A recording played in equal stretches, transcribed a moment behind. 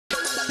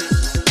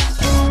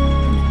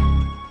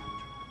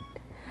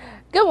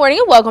Good morning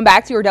and welcome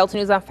back to your Delta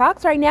News on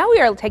Fox. Right now we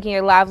are taking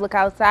a live look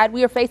outside.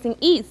 We are facing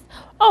east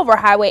over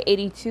Highway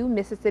 82,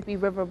 Mississippi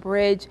River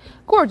Bridge.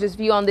 Gorgeous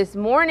view on this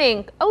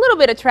morning. A little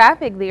bit of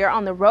traffic there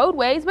on the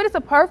roadways, but it's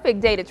a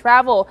perfect day to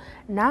travel.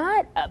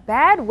 Not a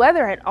bad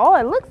weather at all.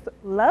 It looks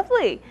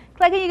lovely.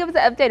 Clay, can you give us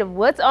an update of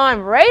what's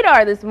on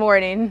radar this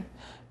morning?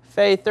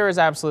 Faith, there is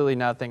absolutely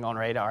nothing on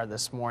radar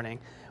this morning.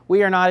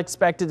 We are not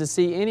expected to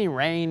see any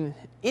rain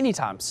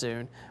anytime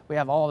soon. We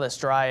have all this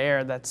dry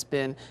air that's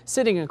been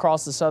sitting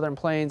across the southern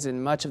plains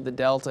and much of the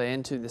delta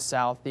into the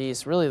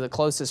southeast. Really, the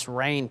closest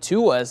rain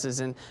to us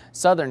is in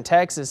southern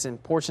Texas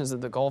and portions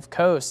of the Gulf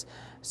Coast.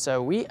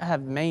 So we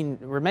have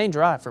remained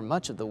dry for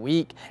much of the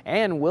week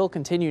and will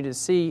continue to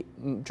see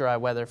dry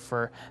weather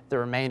for the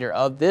remainder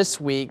of this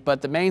week.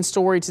 But the main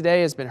story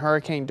today has been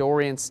Hurricane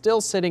Dorian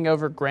still sitting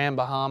over Grand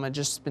Bahama,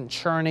 just been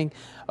churning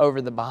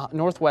over the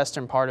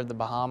northwestern part of the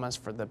Bahamas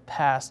for the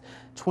past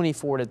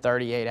 24 to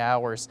 38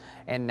 hours.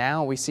 And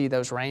now we see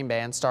those rain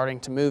bands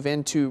starting to move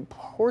into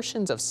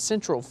portions of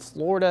central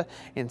Florida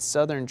and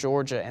southern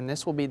Georgia. And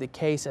this will be the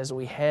case as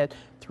we head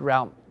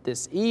throughout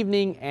this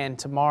evening and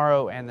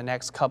tomorrow and the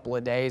next couple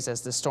of days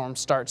as the storm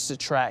starts to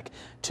track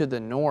to the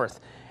north.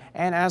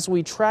 And as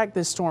we track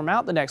this storm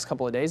out the next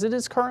couple of days, it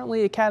is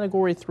currently a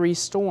Category 3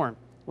 storm,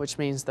 which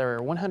means there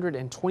are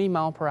 120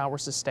 mile per hour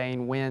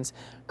sustained winds.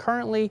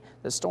 Currently,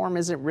 the storm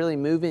isn't really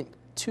moving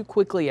too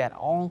quickly at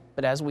all,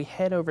 but as we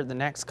head over the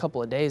next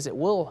couple of days, it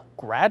will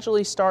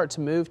gradually start to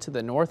move to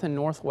the north and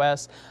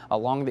northwest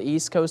along the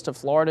east coast of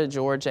Florida,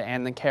 Georgia,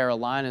 and the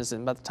Carolinas.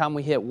 And by the time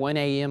we hit 1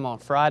 a.m. on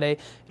Friday,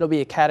 it'll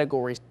be a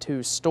Category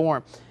 2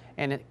 storm.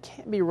 And it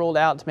can't be ruled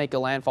out to make a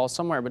landfall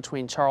somewhere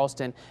between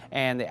Charleston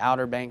and the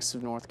Outer Banks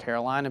of North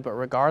Carolina. But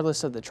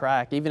regardless of the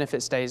track, even if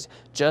it stays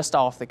just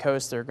off the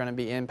coast, there are going to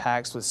be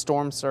impacts with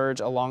storm surge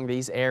along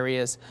these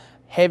areas.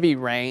 Heavy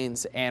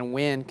rains and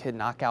wind could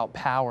knock out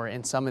power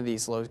in some of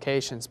these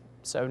locations.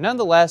 So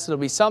nonetheless, it'll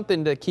be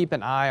something to keep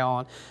an eye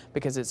on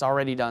because it's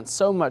already done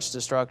so much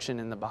destruction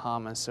in the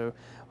Bahamas. So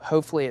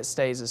hopefully it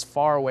stays as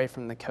far away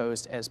from the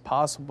coast as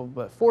possible.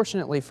 But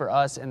fortunately for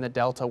us in the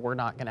Delta, we're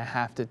not going to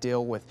have to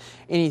deal with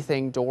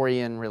anything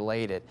Dorian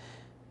related.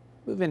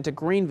 Moving to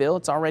Greenville,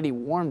 it's already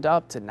warmed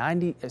up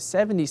to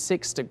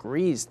 76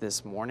 degrees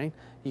this morning.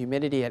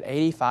 Humidity at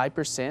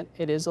 85%.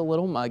 It is a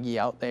little muggy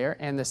out there,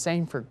 and the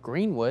same for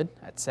Greenwood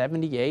at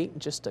 78,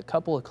 just a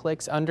couple of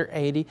clicks under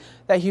 80.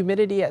 That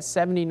humidity at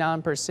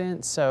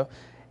 79%, so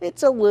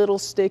it's a little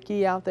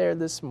sticky out there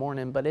this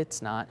morning, but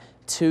it's not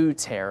too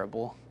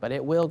terrible. But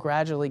it will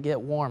gradually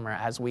get warmer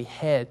as we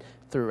head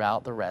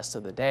throughout the rest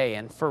of the day.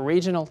 And for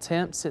regional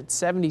temps, it's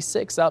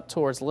 76 up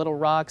towards Little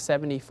Rock,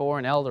 74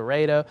 in El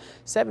Dorado,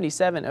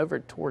 77 over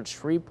towards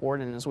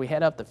Shreveport. And as we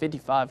head up the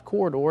 55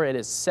 corridor, it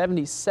is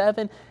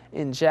 77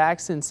 in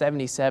Jackson,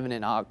 77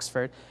 in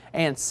Oxford,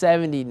 and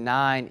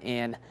 79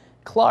 in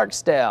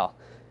Clarksdale.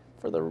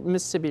 For the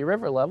Mississippi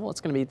River level,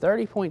 it's going to be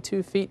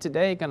 30.2 feet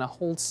today, going to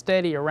hold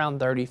steady around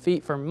 30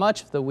 feet for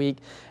much of the week.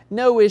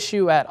 No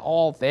issue at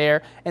all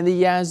there. And the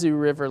Yazoo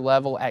River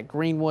level at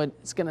Greenwood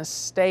is going to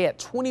stay at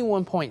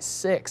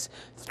 21.6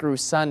 through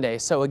Sunday.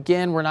 So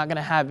again, we're not going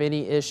to have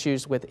any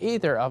issues with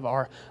either of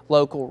our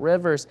local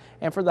rivers.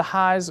 And for the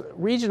highs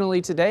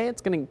regionally today,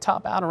 it's going to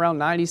top out around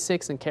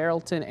 96 in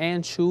Carrollton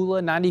and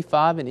Chula,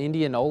 95 in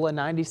Indianola,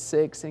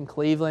 96 in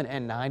Cleveland,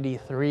 and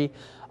 93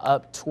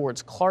 up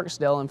towards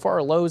Clarksdale. And for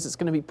our lows, it's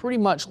going to be pretty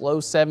much low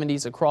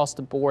 70s across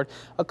the board.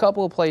 A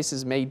couple of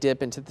places may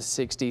dip into the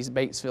 60s.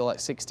 Batesville at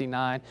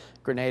 69,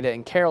 Grenada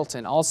and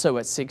Carrollton also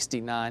at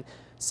 69,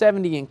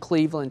 70 in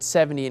Cleveland,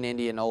 70 in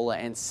Indianola,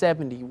 and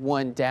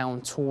 71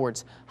 down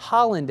towards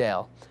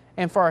Hollandale.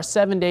 And for our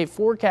 7-day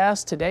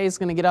forecast, today is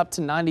going to get up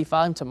to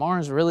 95.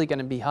 Tomorrow is really going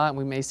to be hot.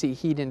 We may see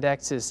heat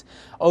indexes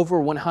over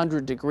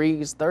 100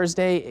 degrees.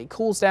 Thursday, it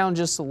cools down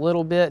just a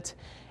little bit.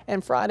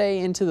 And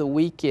Friday into the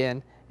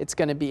weekend, it's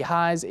going to be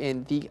highs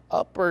in the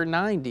upper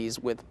 90s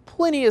with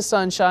plenty of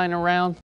sunshine around.